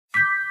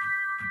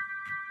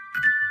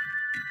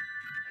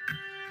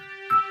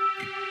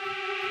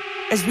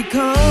as we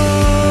come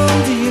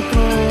to your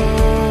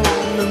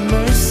throne of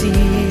mercy,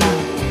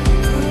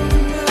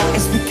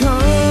 as we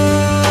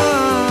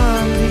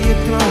come to your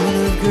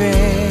throne of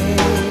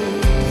grace,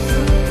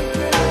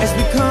 as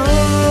we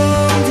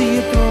come to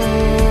your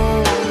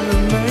throne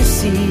of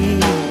mercy,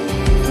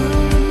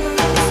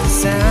 it's the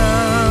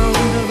sound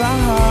of our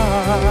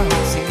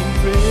hearts singing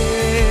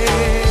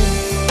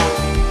praise,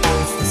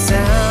 it's the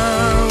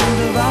sound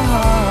of our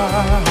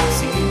hearts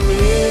singing praise.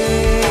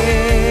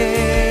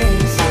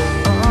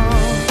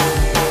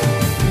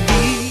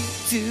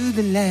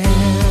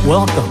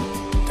 Welcome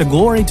to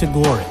Glory,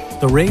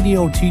 the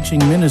radio teaching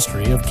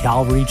ministry of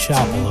Calvary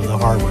Chapel of the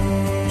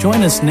Harbor.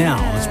 Join us now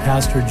as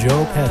Pastor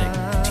Joe Petting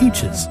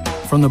teaches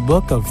from the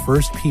book of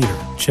 1 Peter,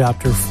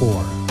 chapter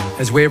 4.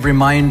 As way of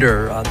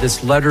reminder,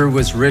 this letter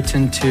was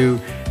written to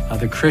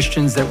the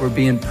Christians that were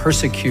being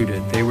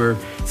persecuted. They were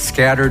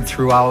scattered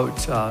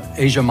throughout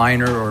Asia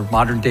Minor or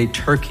modern-day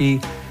Turkey.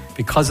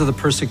 Because of the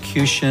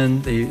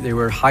persecution, they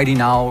were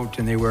hiding out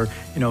and they were,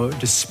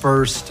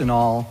 dispersed and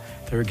all.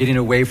 They were getting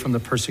away from the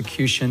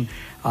persecution.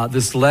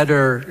 This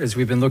letter, as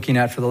we've been looking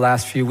at for the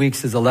last few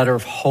weeks, is a letter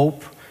of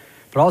hope,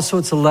 but also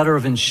it's a letter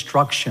of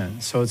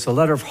instruction. So it's a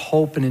letter of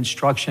hope and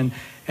instruction,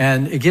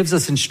 and it gives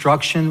us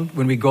instruction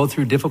when we go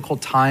through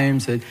difficult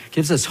times. It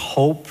gives us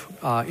hope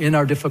in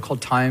our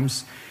difficult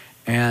times,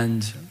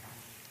 and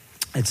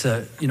it's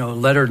a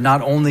letter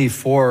not only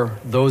for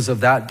those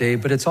of that day,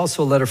 but it's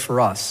also a letter for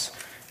us.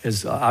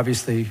 As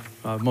obviously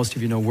most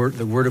of you know,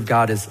 the Word of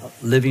God is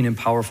living and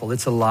powerful.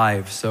 It's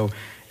alive. So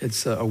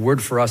it's a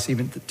word for us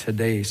even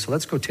today. So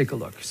let's go take a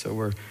look. So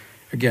we're,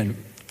 again,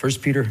 1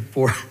 Peter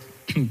 4,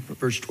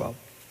 verse 12.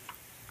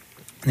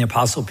 And the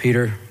Apostle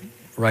Peter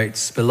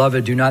writes,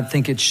 "Beloved, do not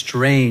think it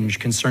strange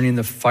concerning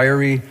the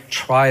fiery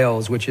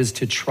trials which is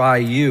to try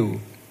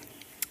you,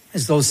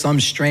 as though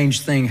some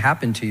strange thing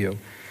happened to you.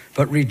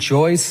 But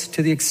rejoice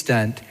to the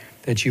extent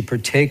that you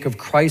partake of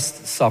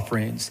Christ's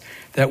sufferings,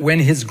 that when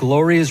his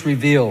glory is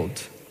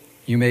revealed,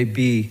 you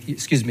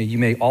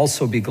may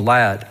also be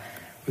glad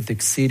with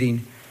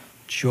exceeding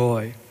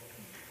joy."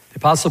 The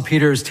Apostle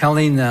Peter is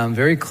telling them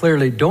very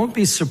clearly, don't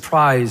be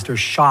surprised or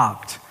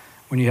shocked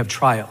when you have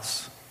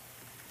trials.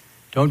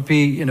 Don't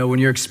be, when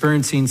you're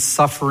experiencing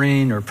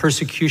suffering or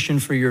persecution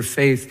for your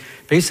faith.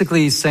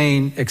 Basically he's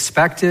saying,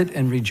 expect it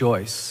and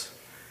rejoice.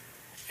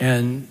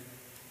 And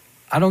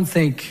I don't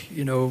think,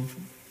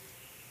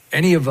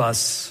 any of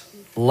us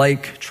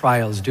like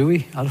trials, do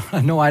we? I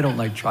know I don't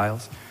like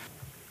trials.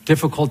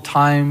 Difficult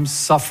times,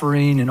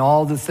 suffering, and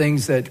all the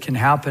things that can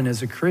happen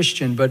as a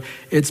Christian, but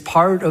it's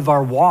part of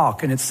our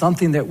walk, and it's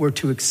something that we're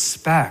to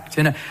expect.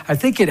 And I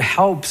think it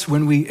helps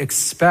when we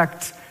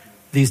expect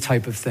these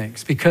type of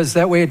things, because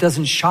that way it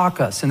doesn't shock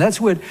us. And that's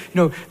what,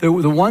 the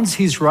ones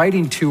he's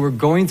writing to are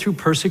going through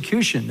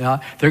persecution. They're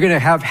going to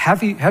have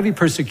heavy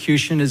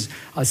persecution as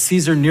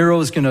Caesar Nero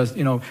is going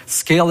to,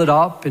 scale it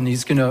up, and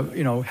he's going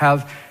to,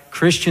 have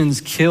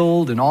Christians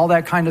killed and all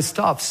that kind of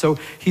stuff. So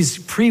he's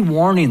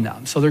pre-warning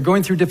them. So they're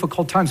going through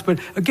difficult times. But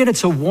again,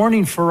 it's a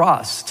warning for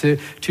us to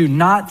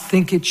not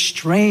think it's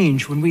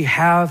strange when we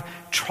have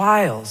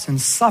trials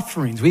and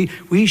sufferings.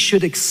 We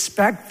should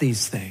expect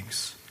these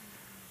things.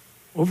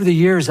 Over the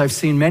years, I've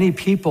seen many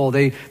people,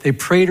 they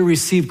pray to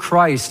receive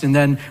Christ, and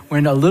then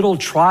when a little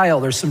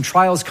trial or some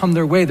trials come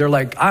their way, they're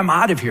like, I'm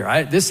out of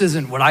here. This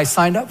isn't what I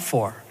signed up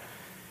for.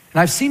 And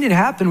I've seen it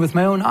happen with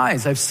my own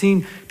eyes. I've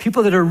seen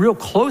people that are real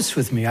close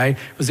with me. I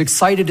was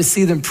excited to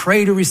see them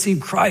pray to receive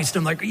Christ.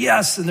 I'm like,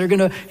 yes, and they're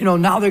going to,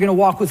 now they're going to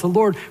walk with the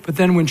Lord. But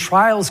then when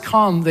trials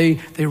come, they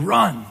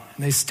run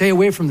and they stay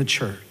away from the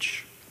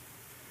church.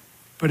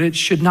 But it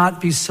should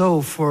not be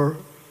so for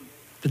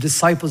the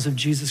disciples of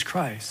Jesus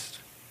Christ.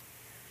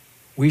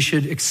 We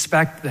should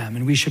expect them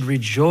and we should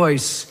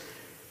rejoice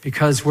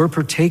because we're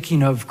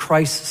partaking of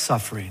Christ's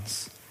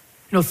sufferings.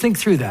 Think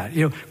through that.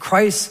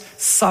 Christ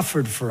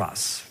suffered for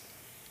us.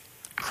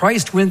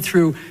 Christ went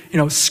through,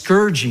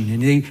 scourging,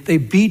 and they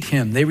beat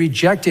him, they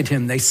rejected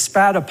him, they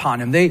spat upon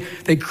him,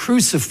 they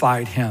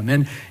crucified him.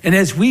 And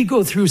as we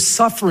go through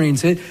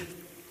sufferings,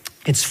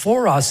 it's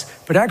for us,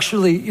 but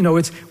actually,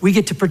 we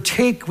get to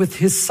partake with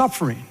his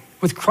suffering,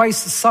 with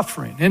Christ's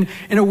suffering. And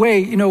in a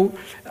way,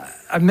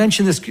 I've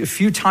mentioned this a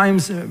few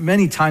times,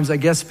 many times, I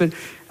guess, but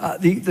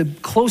the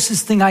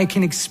closest thing I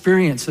can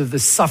experience of the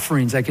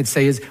sufferings, I could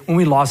say, is when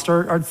we lost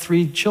our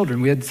 3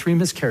 children. We had 3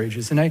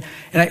 miscarriages. And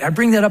I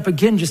bring that up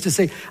again just to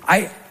say,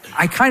 I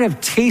kind of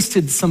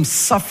tasted some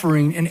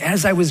suffering. And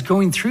as I was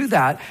going through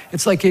that,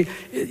 it's like,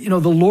 the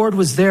Lord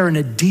was there in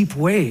a deep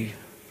way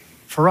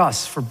for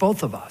us, for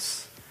both of us.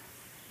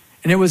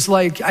 And it was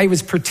like I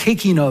was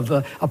partaking of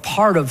a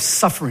part of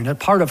suffering, a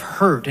part of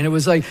hurt. And it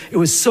was like, it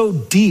was so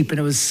deep and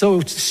it was so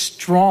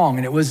strong.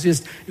 And it was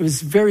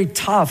very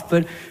tough.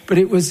 But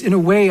it was, in a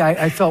way,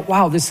 I felt,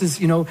 wow, this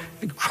is,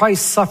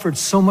 Christ suffered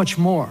so much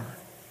more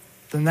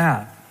than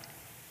that.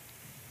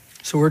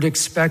 So we're to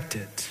expect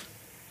it.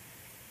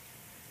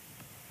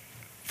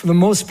 For the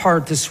most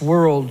part, this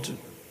world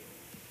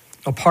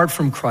apart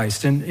from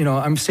Christ. And,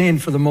 I'm saying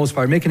for the most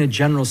part, making a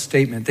general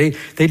statement.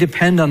 They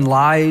depend on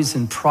lies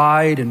and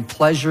pride and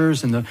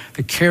pleasures and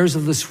the cares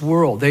of this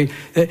world.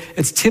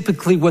 It's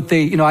typically what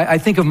they, I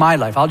think of my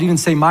life. I'll even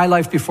say my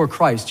life before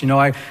Christ.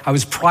 I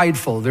was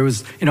prideful. There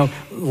was,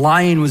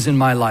 lying was in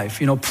my life,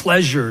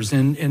 pleasures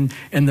and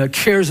the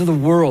cares of the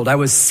world. I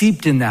was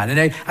seeped in that.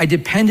 And I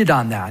depended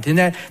on that. And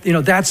that,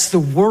 that's the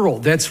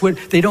world. That's what,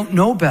 they don't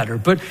know better.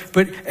 But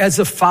as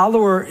a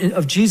follower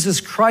of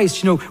Jesus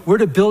Christ, we're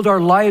to build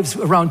our lives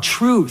around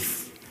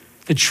truth,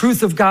 the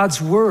truth of God's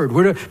word.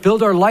 We're to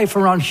build our life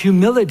around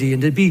humility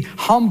and to be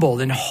humble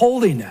and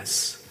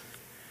holiness.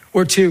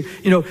 We're to,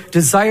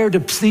 desire to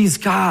please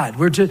God.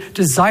 We're to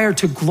desire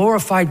to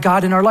glorify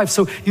God in our life.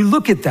 So you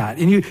look at that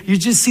and you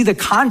just see the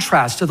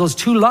contrast of those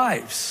two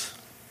lives.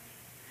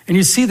 And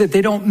you see that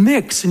they don't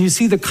mix, and you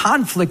see the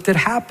conflict that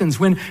happens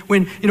when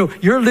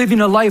you're living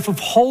a life of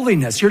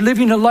holiness. You're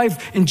living a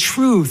life in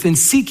truth and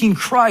seeking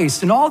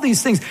Christ and all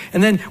these things.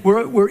 And then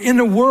we're in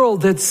a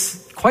world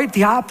that's quite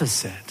the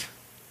opposite.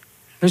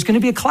 There's going to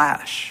be a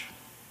clash.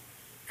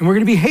 And we're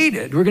going to be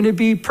hated. We're going to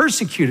be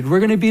persecuted. We're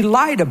going to be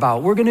lied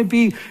about. We're going to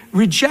be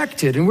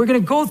rejected. And we're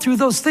going to go through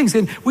those things.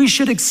 And we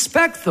should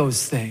expect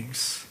those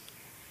things.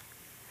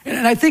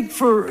 And I think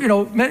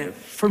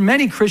for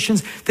many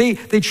Christians, they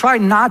try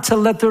not to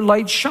let their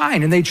light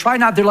shine. And they're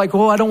like,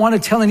 I don't want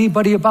to tell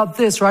anybody about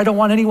this, or I don't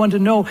want anyone to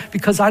know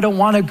because I don't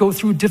want to go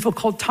through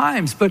difficult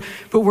times. But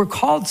we're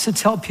called to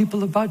tell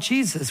people about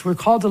Jesus. We're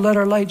called to let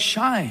our light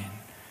shine.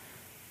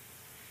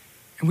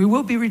 And we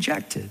will be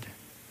rejected.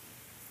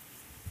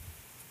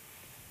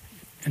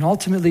 And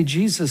ultimately,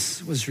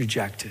 Jesus was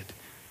rejected.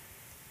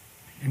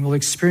 And we'll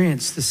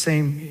experience the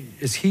same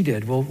as he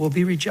did. We'll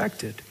be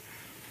rejected.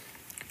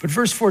 But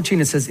verse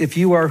 14, it says, if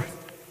you are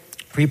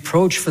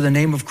reproached for the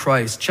name of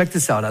Christ, check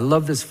this out. I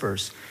love this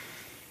verse.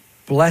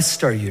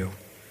 Blessed are you,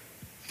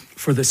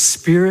 for the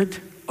Spirit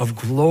of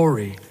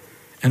glory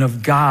and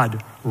of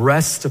God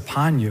rests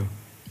upon you.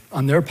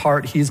 On their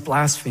part, he is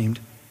blasphemed,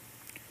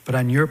 but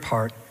on your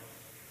part,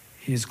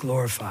 he is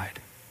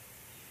glorified.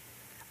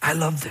 I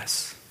love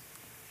this.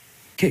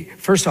 Okay,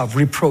 first off,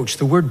 reproach.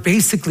 The word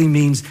basically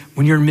means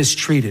when you're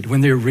mistreated,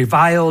 when they're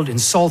reviled,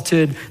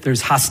 insulted,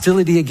 there's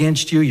hostility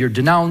against you, you're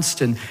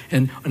denounced and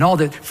all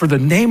that for the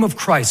name of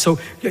Christ. So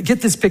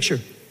get this picture.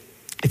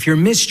 If you're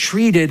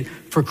mistreated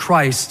for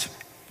Christ,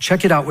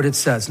 check it out what it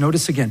says.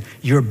 Notice again,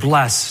 you're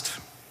blessed.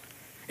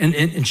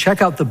 And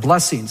check out the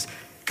blessings.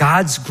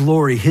 God's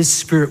glory, his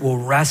Spirit will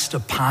rest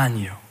upon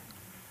you.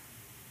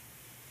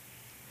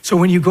 So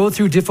when you go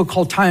through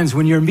difficult times,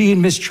 when you're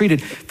being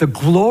mistreated, the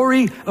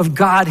glory of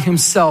God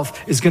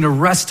himself is going to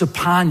rest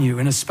upon you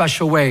in a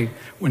special way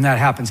when that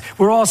happens.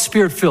 We're all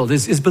Spirit-filled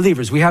as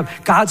believers. We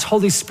have God's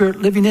Holy Spirit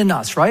living in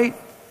us, right?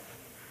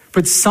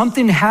 But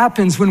something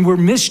happens when we're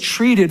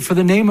mistreated for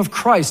the name of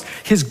Christ.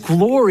 His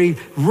glory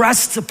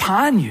rests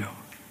upon you.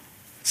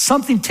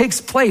 Something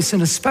takes place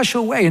in a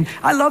special way. And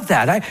I love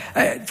that.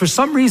 I for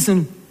some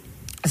reason,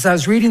 as I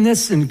was reading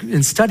this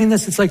and studying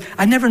this, it's like,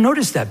 I never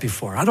noticed that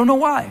before. I don't know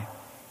why.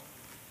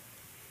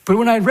 But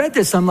when I read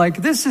this, I'm like,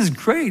 this is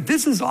great.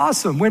 This is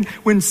awesome.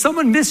 When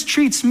someone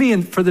mistreats me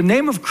and for the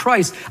name of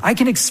Christ, I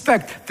can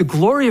expect the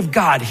glory of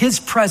God, his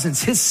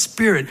presence, his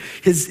Spirit,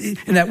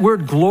 and that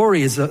word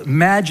glory is a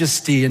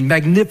majesty and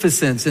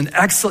magnificence and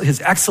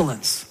his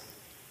excellence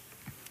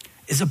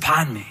is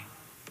upon me.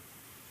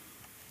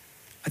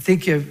 I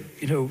think,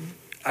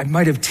 I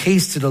might have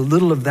tasted a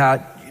little of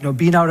that,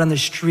 being out on the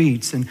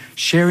streets and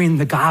sharing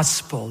the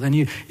gospel.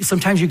 And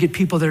sometimes you get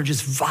people that are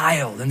just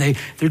vile and they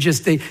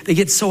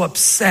get so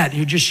upset.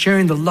 You're just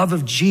sharing the love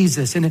of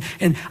Jesus. And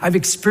I've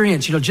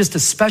experienced, just a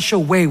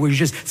special way where you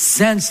just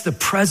sense the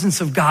presence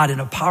of God in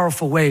a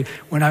powerful way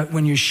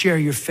when you share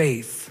your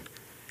faith.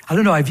 I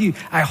don't know,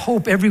 I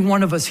hope every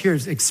one of us here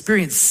has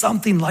experienced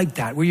something like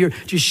that, where you're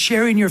just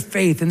sharing your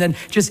faith and then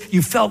just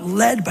you felt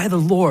led by the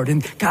Lord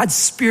and God's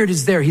Spirit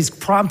is there. He's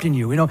prompting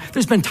you.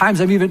 There's been times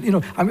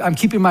I'm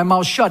keeping my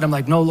mouth shut. I'm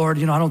like, no, Lord,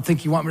 I don't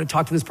think you want me to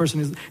talk to this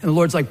person. And the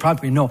Lord's like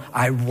prompting me, no,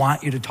 I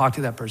want you to talk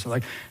to that person.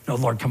 Like, no,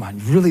 Lord, come on.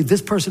 Really,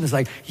 this person is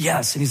like,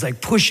 yes. And he's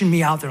like pushing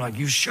me out there like,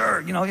 you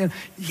sure?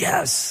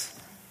 Yes.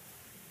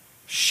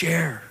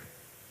 Share.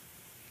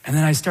 And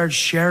then I start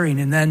sharing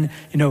and then,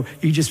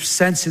 you just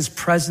sense his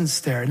presence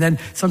there. And then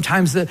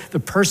sometimes the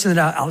person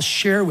that I'll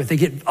share with, they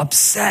get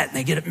upset and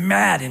they get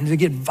mad and they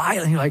get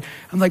violent.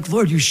 I'm like,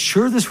 Lord, you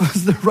sure this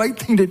was the right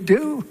thing to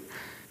do?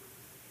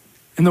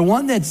 And the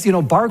one that's,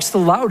 barks the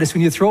loudest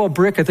when you throw a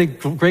brick, I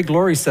think Greg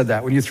Laurie said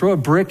that, when you throw a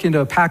brick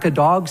into a pack of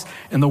dogs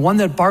and the one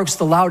that barks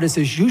the loudest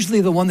is usually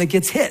the one that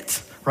gets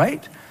hit,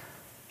 right?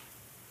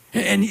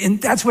 And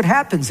that's what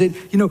happens.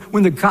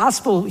 When the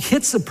gospel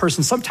hits a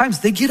person, sometimes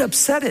they get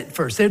upset at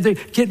first. They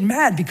get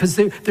mad because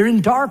they're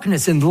in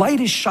darkness and light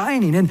is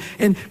shining.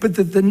 But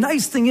the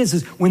nice thing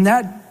is when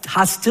that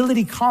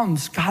hostility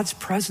comes, God's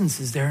presence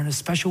is there in a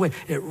special way.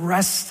 It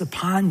rests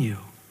upon you.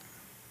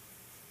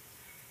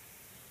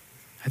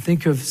 I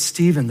think of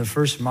Stephen, the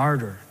first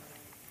martyr,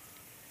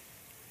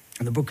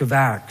 in the book of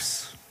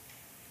Acts.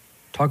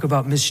 Talk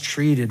about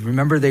mistreated.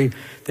 Remember, they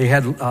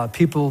had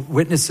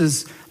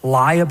witnesses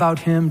lie about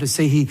him to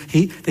say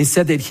they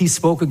said that he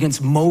spoke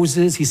against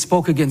Moses, he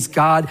spoke against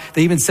God.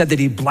 They even said that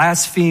he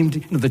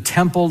blasphemed the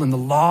temple and the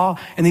law.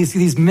 And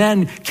these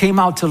men came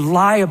out to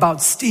lie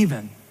about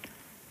Stephen.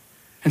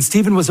 And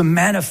Stephen was a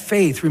man of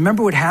faith.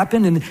 Remember what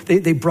happened? And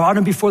they brought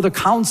him before the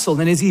council.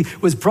 And as he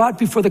was brought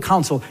before the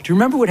council, do you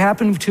remember what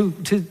happened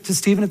to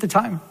Stephen at the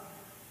time?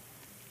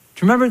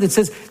 Do you remember that it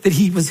says that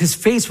his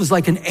face was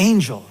like an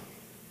angel?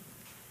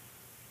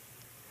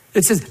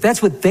 It says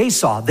that's what they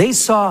saw. They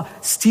saw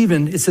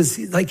Stephen, it says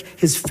like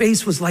his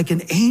face was like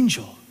an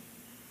angel.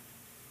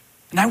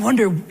 And I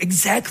wonder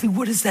exactly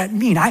what does that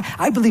mean?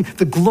 I believe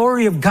the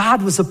glory of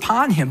God was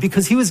upon him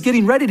because he was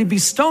getting ready to be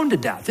stoned to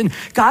death. And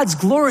God's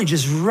glory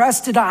just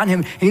rested on him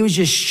and he was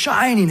just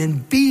shining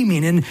and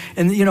beaming.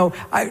 And you know,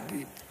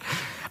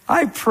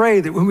 I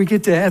pray that when we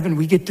get to heaven,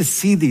 we get to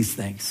see these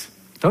things.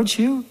 Don't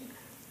you?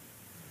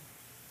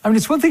 I mean,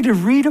 it's one thing to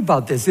read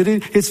about this.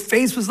 His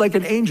face was like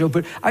an angel,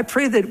 but I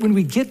pray that when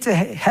we get to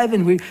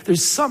heaven,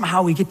 there's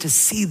somehow we get to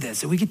see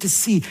this, and we get to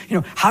see, you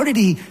know,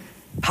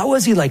 how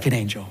was he like an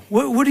angel?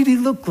 What did he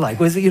look like?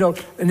 Was it, you know,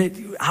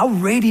 how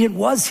radiant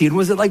was he? And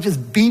was it like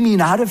just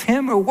beaming out of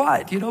him or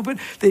what? You know, but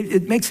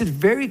it makes it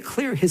very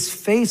clear his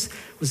face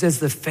was as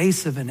the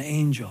face of an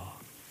angel.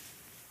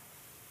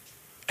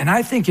 And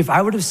I think if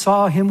I would have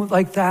saw him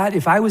like that,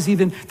 if I was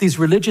even these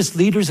religious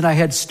leaders and I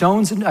had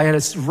stones and I had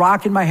a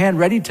rock in my hand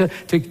ready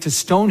to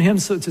stone him,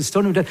 to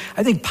stone him to death,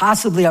 I think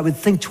possibly I would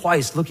think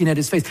twice looking at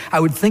his face. I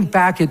would think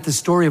back at the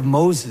story of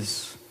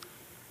Moses.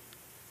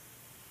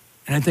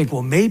 And I think,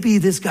 well, maybe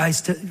this guy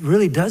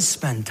really does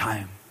spend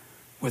time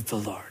with the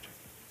Lord.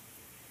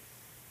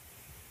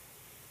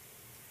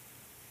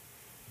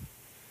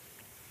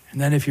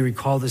 And then if you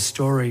recall the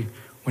story,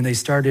 when they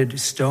started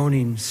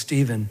stoning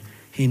Stephen,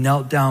 he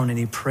knelt down and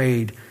he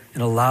prayed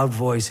in a loud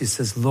voice. He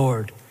says,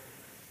 Lord,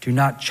 do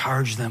not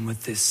charge them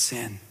with this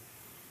sin.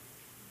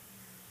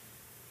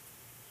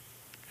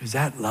 Is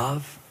that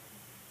love?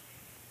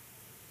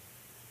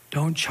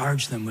 Don't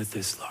charge them with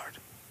this, Lord.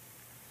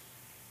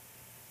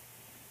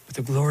 But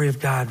the glory of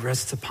God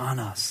rests upon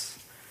us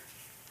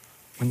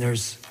when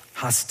there's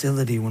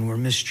hostility, when we're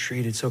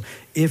mistreated. So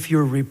if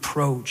you're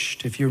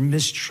reproached, if you're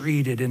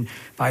mistreated and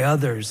by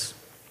others,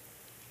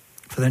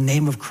 for the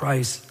name of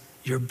Christ,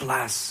 you're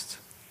blessed.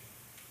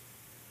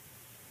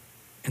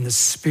 And the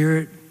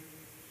Spirit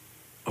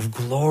of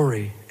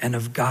glory and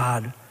of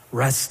God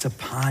rests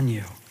upon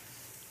you.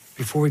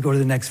 Before we go to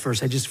the next verse,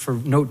 for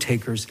note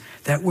takers,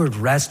 that word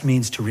rest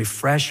means to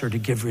refresh or to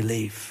give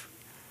relief.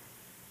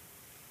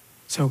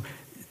 So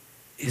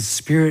his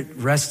Spirit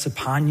rests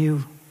upon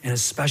you in a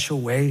special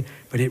way,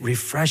 but it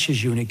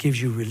refreshes you and it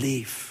gives you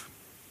relief.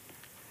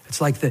 It's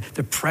like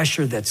the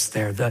pressure that's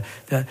there, the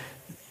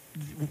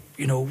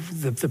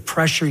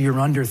pressure you're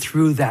under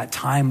through that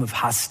time of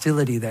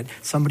hostility that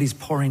somebody's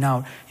pouring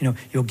out, you know,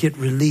 you'll get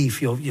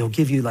relief. You'll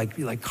give you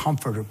like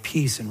comfort or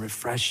peace and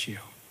refresh you.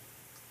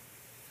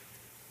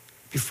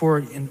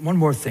 And one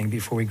more thing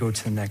before we go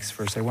to the next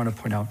verse, I want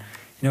to point out,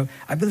 you know,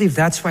 I believe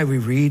that's why we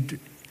read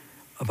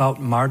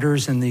about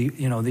martyrs in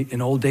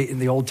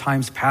the old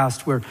times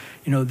past, where,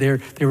 you know,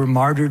 they were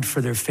martyred for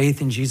their faith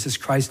in Jesus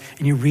Christ,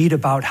 and you read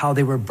about how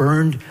they were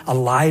burned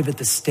alive at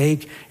the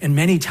stake, and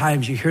many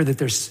times you hear that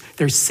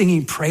they're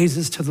singing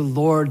praises to the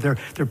Lord,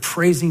 they're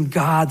praising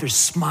God, they're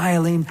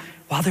smiling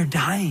while they're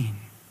dying.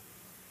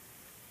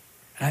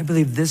 And I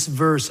believe this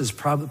verse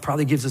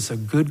probably gives us a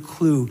good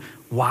clue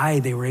why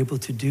they were able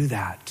to do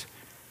that,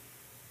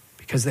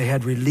 because they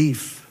had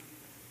relief,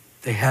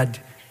 they had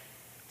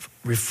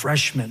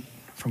refreshment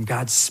from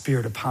God's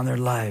Spirit upon their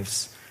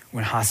lives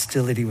when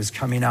hostility was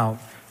coming out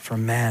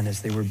from man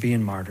as they were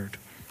being martyred.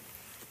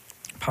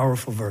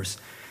 Powerful verse.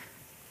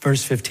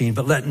 Verse 15,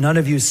 but let none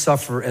of you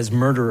suffer as a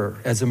murderer,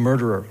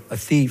 a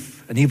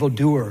thief, an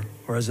evildoer,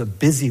 or as a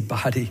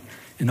busybody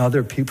in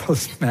other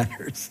people's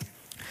matters.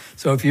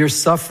 So if you're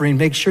suffering,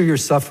 make sure you're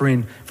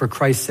suffering for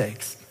Christ's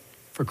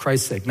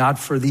sake, not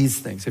for these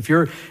things. If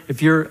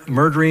you're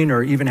murdering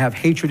or even have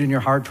hatred in your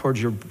heart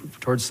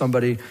towards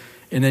somebody,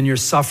 and then you're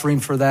suffering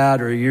for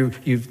that, or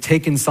you've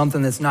taken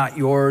something that's not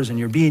yours and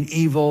you're being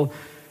evil,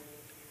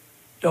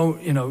 don't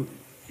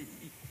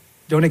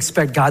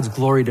expect God's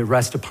glory to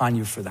rest upon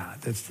you for that.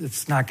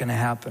 It's not going to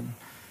happen.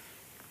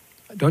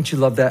 Don't you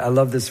love that? I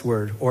love this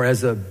word. Or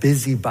as a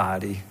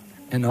busybody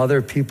in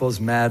other people's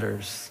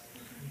matters.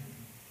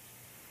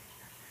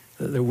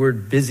 The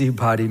word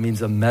busybody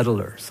means a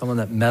meddler, someone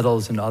that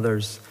meddles in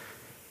others'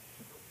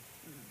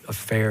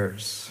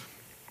 affairs.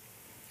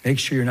 Make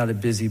sure you're not a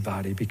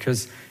busybody,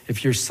 because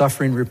if you're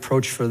suffering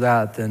reproach for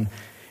that, then,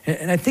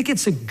 and I think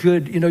it's a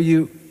good,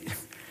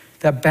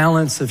 that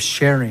balance of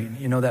sharing,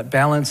 that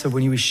balance of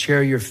when you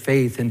share your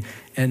faith, and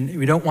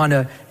we don't want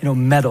to,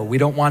 meddle. We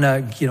don't want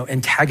to,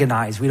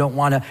 antagonize. We don't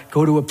want to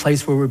go to a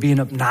place where we're being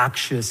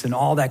obnoxious and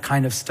all that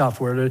kind of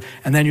stuff. And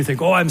then you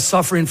think, oh, I'm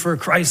suffering for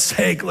Christ's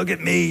sake. Look at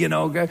me,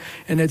 but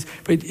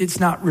it's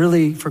not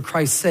really for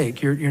Christ's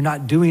sake. You're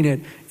not doing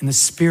it in the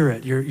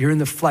spirit. You're in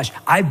the flesh.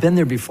 I've been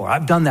there before.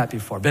 I've done that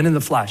before. Been in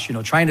the flesh,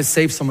 trying to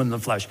save someone in the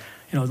flesh.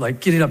 Like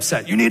getting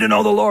upset. You need to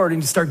know the Lord.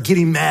 And you start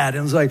getting mad.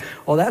 And it's like,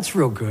 oh, that's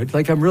real good.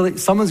 Like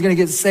someone's going to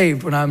get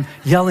saved when I'm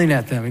yelling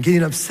at them and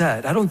getting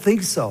upset. I don't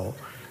think so.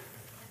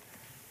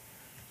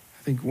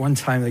 I think one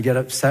time they get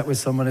upset with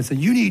someone and say,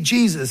 you need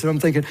Jesus. And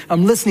I'm thinking,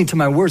 I'm listening to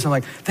my words. I'm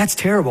like, that's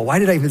terrible. Why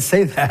did I even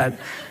say that?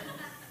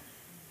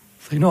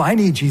 It's like, no, I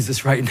need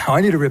Jesus right now.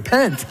 I need to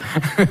repent.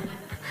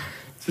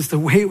 It's just the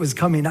way it was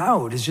coming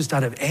out. It's just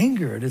out of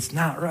anger. And it's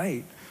not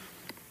right.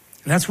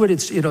 And that's what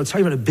it's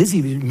talking about, a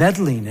busy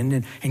meddling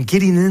and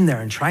getting in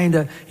there and trying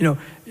to,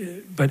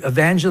 but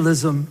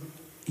evangelism,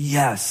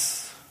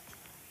 yes.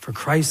 For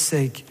Christ's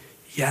sake,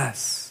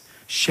 yes.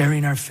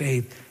 Sharing our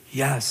faith,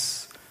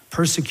 yes.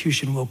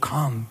 Persecution will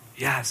come,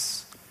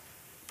 yes.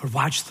 But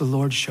watch the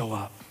Lord show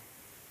up.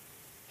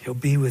 He'll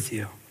be with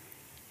you.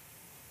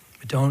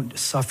 But don't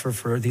suffer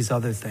for these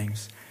other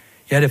things.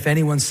 Yet if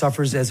anyone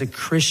suffers as a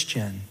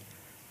Christian,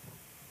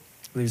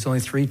 there's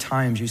only 3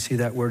 times you see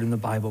that word in the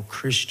Bible,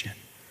 Christian.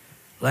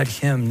 Let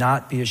him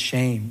not be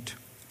ashamed,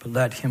 but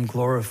let him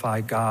glorify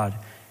God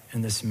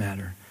in this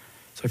matter.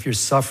 So if you're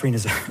suffering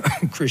as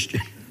a Christian,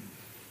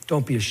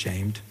 don't be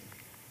ashamed.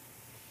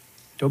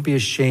 Don't be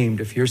ashamed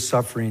if you're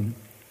suffering,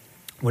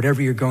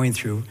 whatever you're going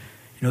through.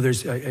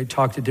 I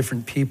talk to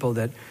different people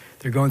that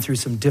they're going through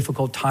some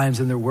difficult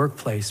times in their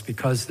workplace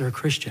because they're a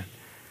Christian.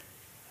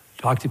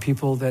 Talk to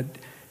people that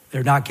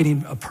they're not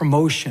getting a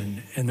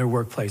promotion in their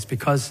workplace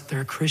because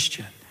they're a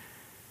Christian.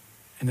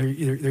 And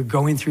they're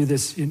going through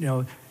this,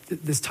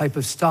 this type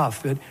of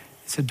stuff. But it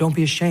said, don't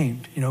be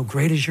ashamed.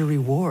 Great is your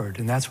reward.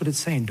 And that's what it's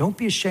saying. Don't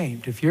be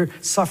ashamed. If you're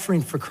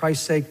suffering for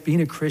Christ's sake,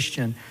 being a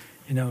Christian,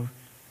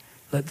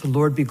 let the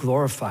Lord be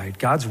glorified.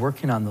 God's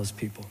working on those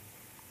people.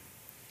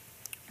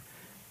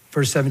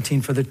 Verse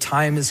 17, for the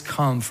time has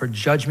come for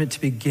judgment to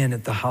begin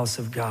at the house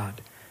of God.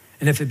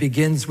 And if it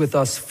begins with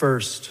us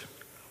first,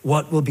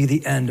 what will be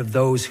the end of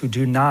those who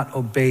do not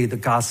obey the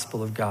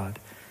gospel of God?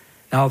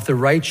 Now, if the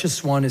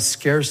righteous one is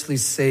scarcely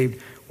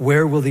saved,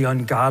 where will the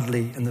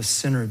ungodly and the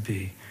sinner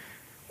be?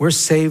 We're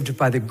saved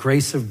by the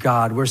grace of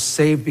God. We're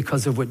saved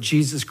because of what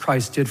Jesus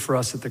Christ did for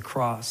us at the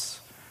cross.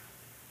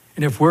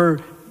 And if we're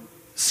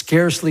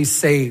scarcely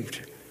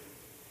saved,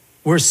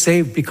 we're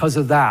saved because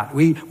of that.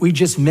 We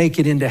just make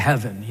it into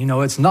heaven.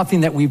 It's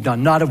nothing that we've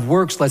done, not of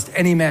works, lest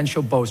any man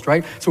shall boast,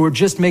 right? So we're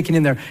just making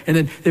in there. And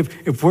then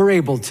if we're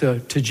able to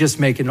just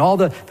make it, and all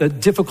the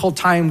difficult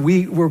time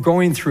we're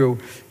going through,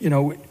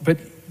 but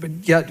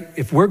yet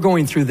if we're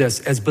going through this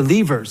as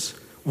believers,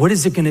 what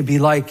is it going to be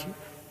like?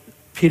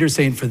 Peter's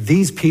saying, for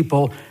these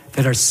people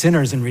that are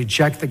sinners and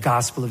reject the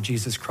gospel of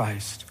Jesus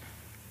Christ.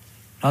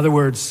 In other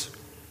words,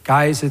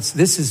 guys,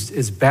 this is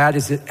as bad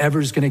as it ever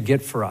is going to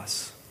get for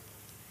us.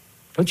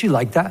 Don't you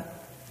like that?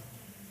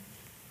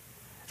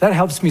 That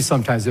helps me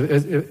sometimes.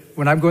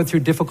 When I'm going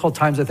through difficult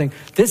times, I think,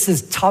 this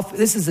is tough.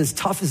 This is as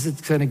tough as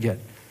it's going to get.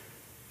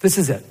 This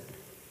is it.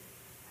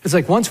 It's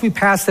like once we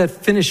pass that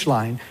finish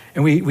line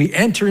and we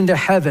enter into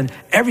heaven,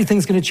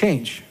 everything's going to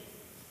change.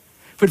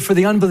 But for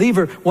the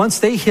unbeliever, once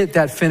they hit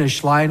that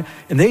finish line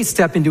and they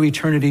step into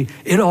eternity,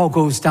 it all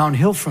goes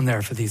downhill from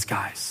there for these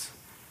guys.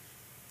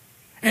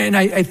 And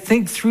I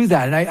think through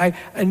that,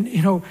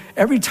 and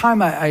every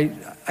time I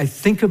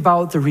think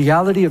about the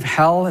reality of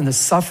hell and the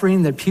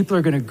suffering that people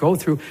are going to go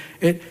through,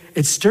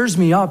 it stirs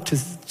me up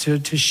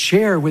to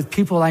share with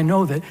people I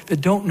know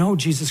that don't know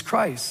Jesus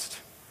Christ.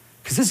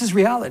 Because this is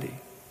reality.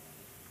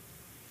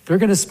 They're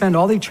going to spend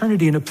all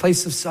eternity in a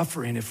place of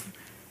suffering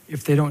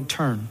if they don't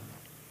turn.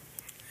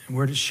 And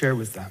we're to share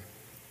with them.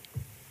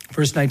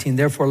 Verse 19,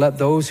 therefore let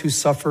those who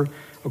suffer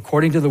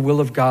according to the will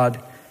of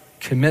God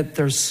commit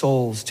their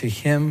souls to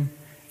him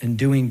in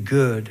doing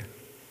good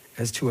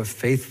as to a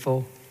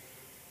faithful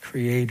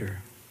Creator.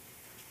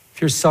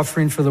 If you're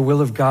suffering for the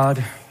will of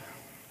God,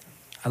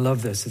 I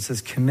love this. It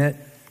says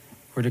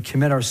we're to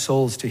commit our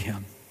souls to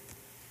him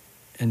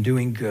in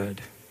doing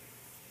good.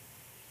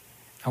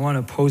 I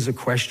want to pose a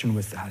question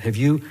with that. Have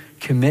you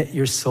commit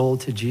your soul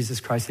to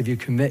Jesus Christ? Have you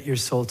commit your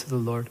soul to the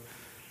Lord?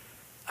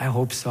 I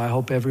hope so. I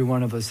hope every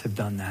one of us have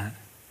done that.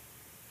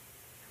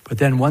 But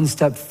then one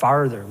step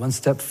further,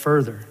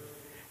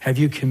 have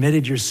you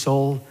committed your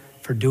soul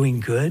for doing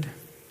good?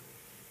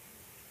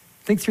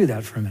 Think through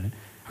that for a minute.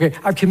 Okay,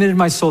 I've committed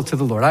my soul to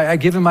the Lord. I've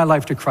given my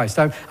life to Christ.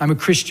 I'm a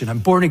Christian. I'm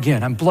born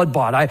again. I'm blood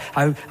bought.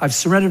 I've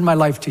surrendered my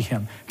life to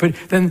him. But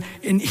then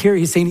in here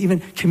he's saying even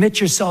commit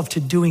yourself to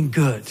doing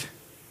good.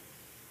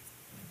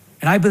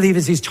 And I believe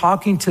as he's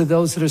talking to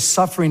those that are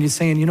suffering, he's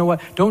saying, you know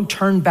what? Don't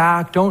turn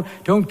back. Don't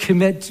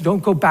commit.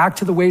 Don't go back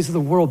to the ways of the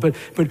world. But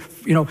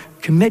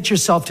commit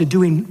yourself to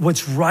doing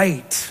what's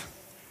right.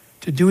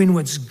 to doing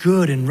what's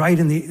good and right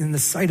in the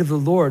sight of the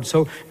Lord.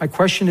 So my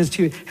question is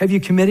to you, have you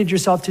committed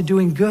yourself to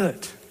doing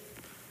good?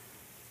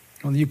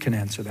 Well, you can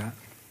answer that.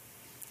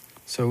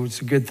 So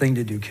it's a good thing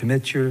to do.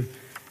 Commit your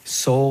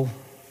soul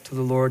to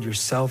the Lord,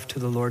 yourself to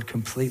the Lord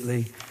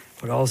completely,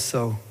 but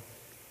also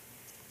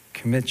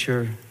commit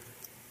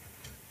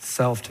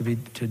yourself to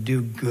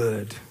do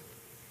good.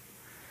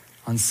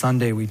 On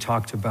Sunday, we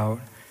talked about,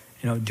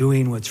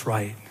 doing what's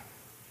right,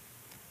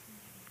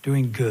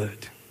 doing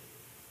good,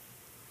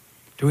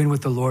 doing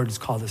what the Lord has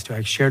called us to.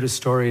 I shared a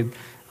story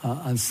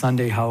on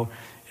Sunday how,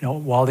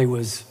 while they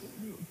was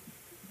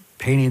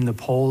painting the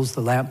poles,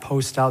 the lamp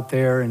post out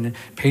there and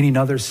painting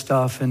other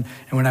stuff. And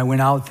when I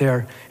went out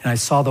there and I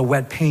saw the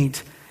wet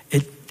paint,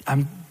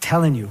 I'm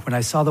telling you, when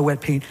I saw the wet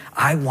paint,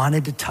 I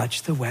wanted to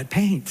touch the wet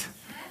paint.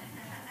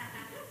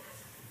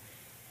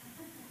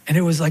 And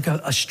it was like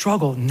a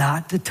struggle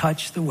not to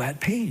touch the wet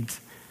paint.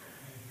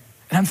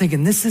 And I'm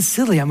thinking, this is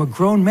silly. I'm a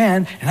grown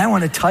man and I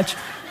want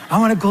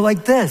to go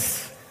like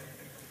this.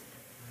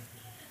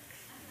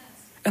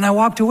 And I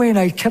walked away and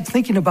I kept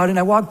thinking about it and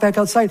I walked back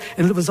outside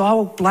and it was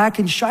all black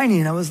and shiny.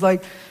 And I was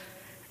like,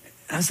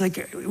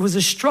 it was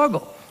a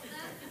struggle.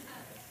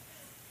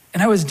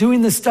 And I was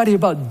doing this study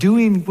about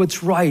doing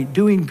what's right,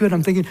 doing good.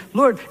 I'm thinking,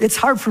 Lord, it's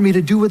hard for me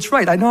to do what's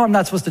right. I know I'm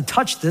not supposed to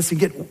touch this and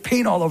get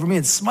paint all over me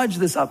and smudge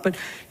this up, but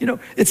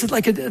it's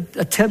like a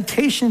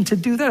temptation to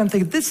do that. I'm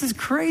thinking, this is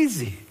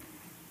crazy.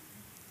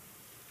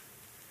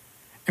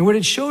 And what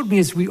it showed me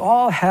is we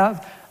all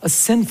have a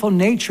sinful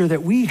nature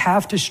that we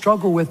have to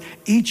struggle with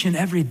each and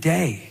every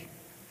day.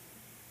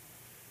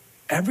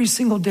 Every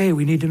single day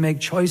we need to make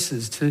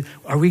choices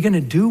are we going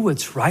to do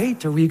what's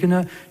right? Are we going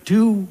to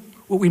do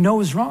what we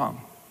know is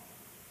wrong?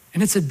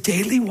 And it's a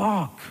daily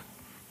walk.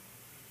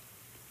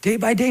 Day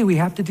by day we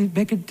have to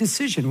make a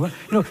decision.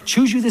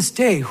 Choose you this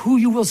day who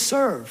you will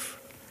serve.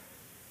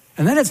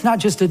 And then it's not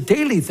just a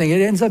daily thing.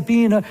 It ends up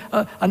being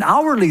an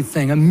hourly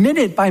thing, a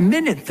minute by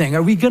minute thing.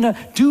 Are we going to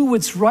do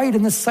what's right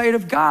in the sight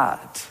of God?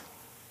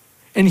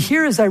 And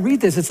here as I read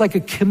this, it's like a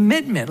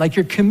commitment, like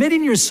you're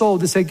committing your soul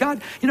to say,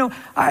 God,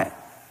 I'm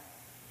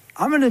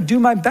going to do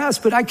my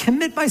best, but I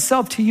commit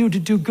myself to you to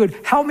do good.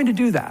 Help me to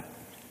do that.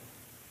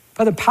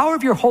 By the power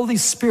of your Holy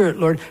Spirit,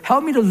 Lord,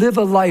 help me to live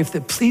a life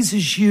that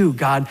pleases you,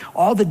 God,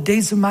 all the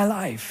days of my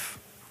life.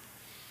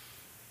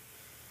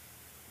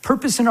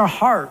 Purpose in our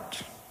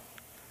heart,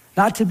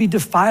 not to be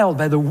defiled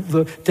by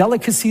the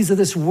delicacies of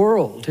this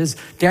world. As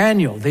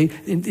Daniel, they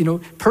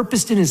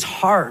purposed in his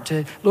heart.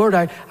 Lord,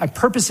 I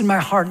purpose in my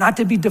heart not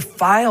to be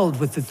defiled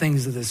with the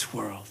things of this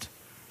world.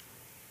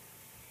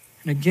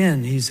 And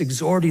again, he's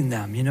exhorting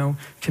them,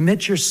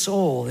 commit your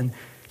soul and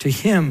to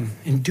him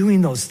in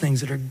doing those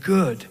things that are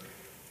good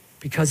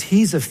because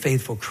he's a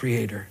faithful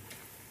creator.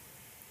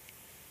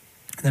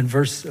 And then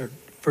verse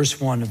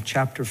 1 of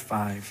chapter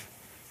 5,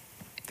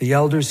 the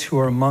elders who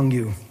are among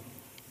you,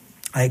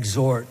 I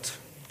exhort.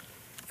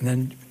 And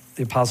then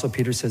the Apostle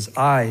Peter says,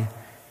 I,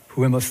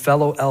 who am a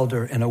fellow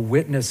elder and a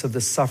witness of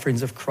the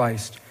sufferings of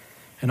Christ,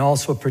 and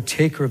also a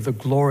partaker of the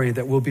glory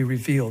that will be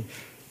revealed,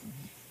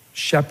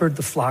 shepherd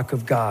the flock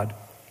of God,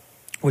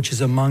 which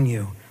is among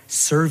you,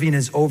 serving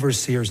as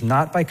overseers,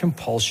 not by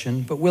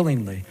compulsion, but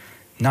willingly,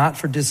 not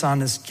for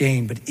dishonest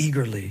gain, but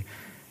eagerly,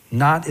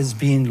 not as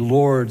being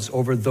lords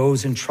over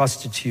those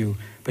entrusted to you,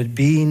 but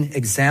being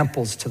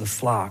examples to the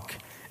flock.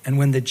 And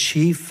when the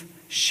chief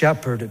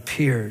shepherd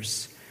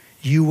appears,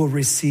 you will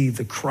receive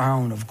the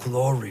crown of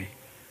glory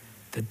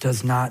that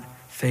does not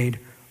fade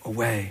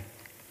away.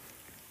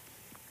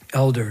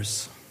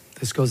 Elders,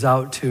 this goes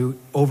out to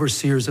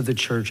overseers of the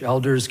church.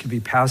 Elders can be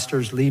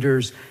pastors,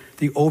 leaders,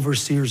 the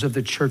overseers of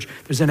the church.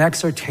 There's an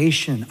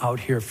exhortation out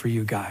here for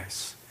you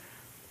guys.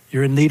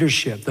 You're in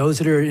leadership. Those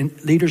that are in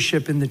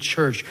leadership in the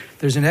church,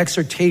 there's an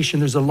exhortation.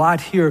 There's a lot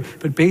here,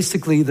 but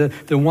basically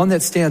the one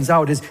that stands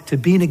out is to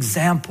be an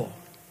example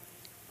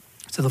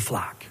to the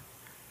flock.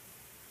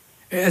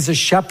 As a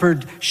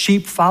shepherd,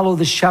 sheep follow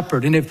the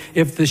shepherd. And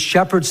if the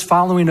shepherd's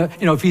following,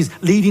 if he's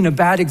leading a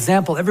bad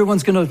example,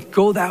 everyone's going to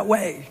go that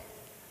way.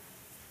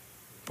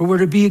 But we're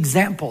to be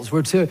examples.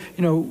 We're to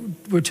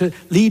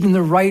lead in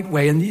the right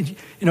way. And,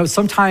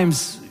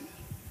 sometimes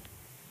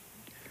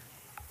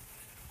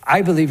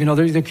I believe,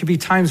 there could be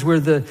times where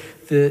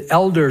the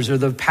elders or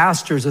the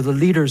pastors or the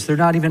leaders, they're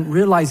not even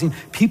realizing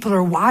people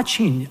are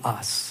watching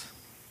us.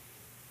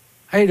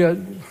 I had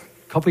a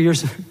couple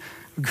years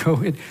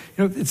ago,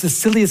 it's the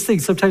silliest thing.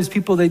 Sometimes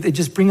people, they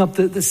just bring up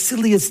the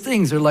silliest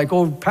things. They're like,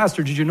 oh,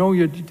 pastor, did you know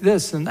you did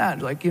this and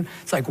that?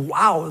 It's like,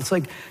 wow. It's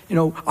like,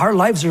 our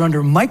lives are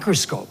under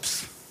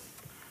microscopes.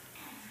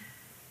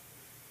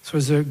 So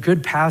as a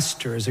good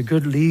pastor, as a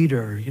good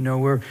leader,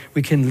 where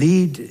we can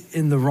lead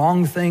in the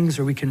wrong things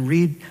or we can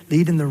lead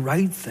in the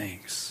right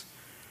things.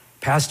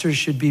 Pastors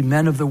should be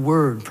men of the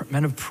word,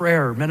 men of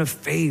prayer, men of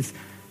faith,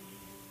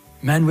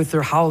 men with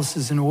their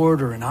houses in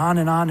order, and on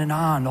and on and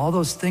on. All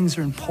those things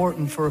are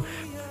important for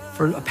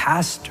a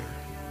pastor,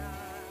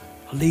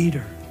 a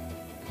leader.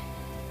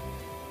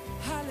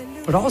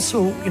 But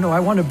also, I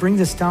want to bring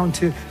this down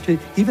to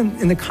even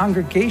in the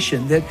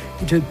congregation, that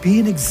to be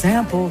an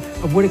example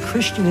of what a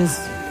Christian is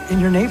in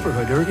your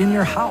neighborhood or in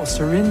your house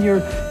or in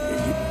your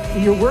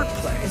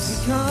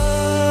workplace.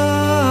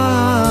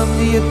 Come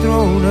to your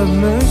throne of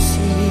mercy.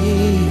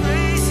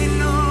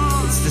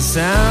 It's the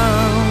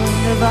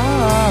sound of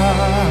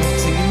our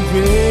singing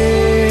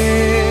praise.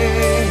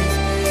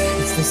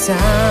 It's the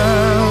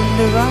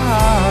sound of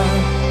our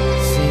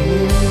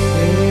singing praise.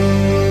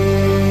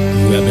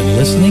 You have been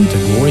listening to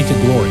Glory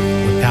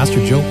with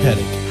Pastor Joe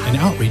Pettit, an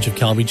outreach of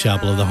Calvary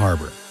Chapel of the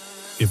Harbor.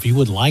 If you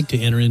would like to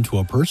enter into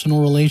a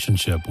personal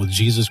relationship with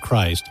Jesus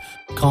Christ,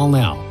 call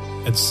now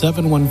at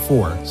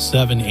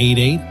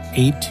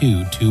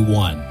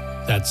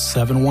 714-788-8221. That's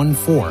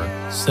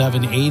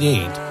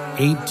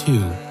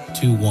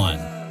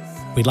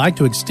 714-788-8221. We'd like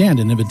to extend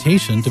an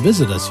invitation to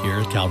visit us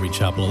here at Calvary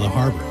Chapel of the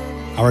Harbor.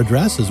 Our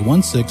address is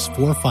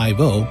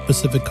 16450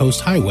 Pacific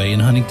Coast Highway in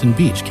Huntington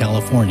Beach,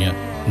 California,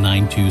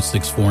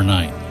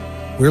 92649.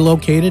 We're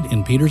located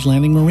in Peters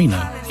Landing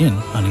Marina in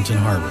Huntington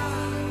Harbor.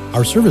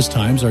 Our service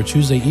times are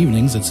Tuesday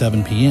evenings at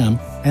 7 p.m.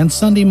 and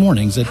Sunday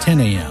mornings at 10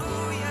 a.m.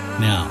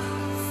 Now,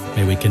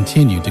 may we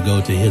continue to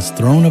go to His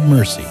throne of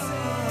mercy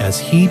as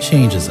He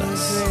changes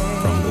us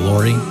from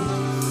glory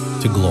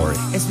to glory.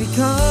 As we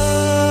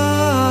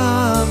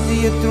come to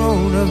your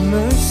throne of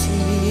mercy,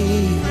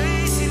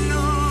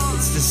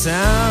 it's the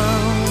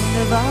sound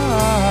of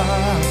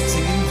our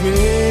singing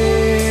praise.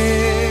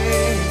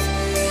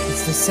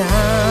 It's the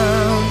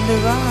sound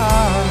of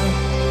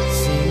our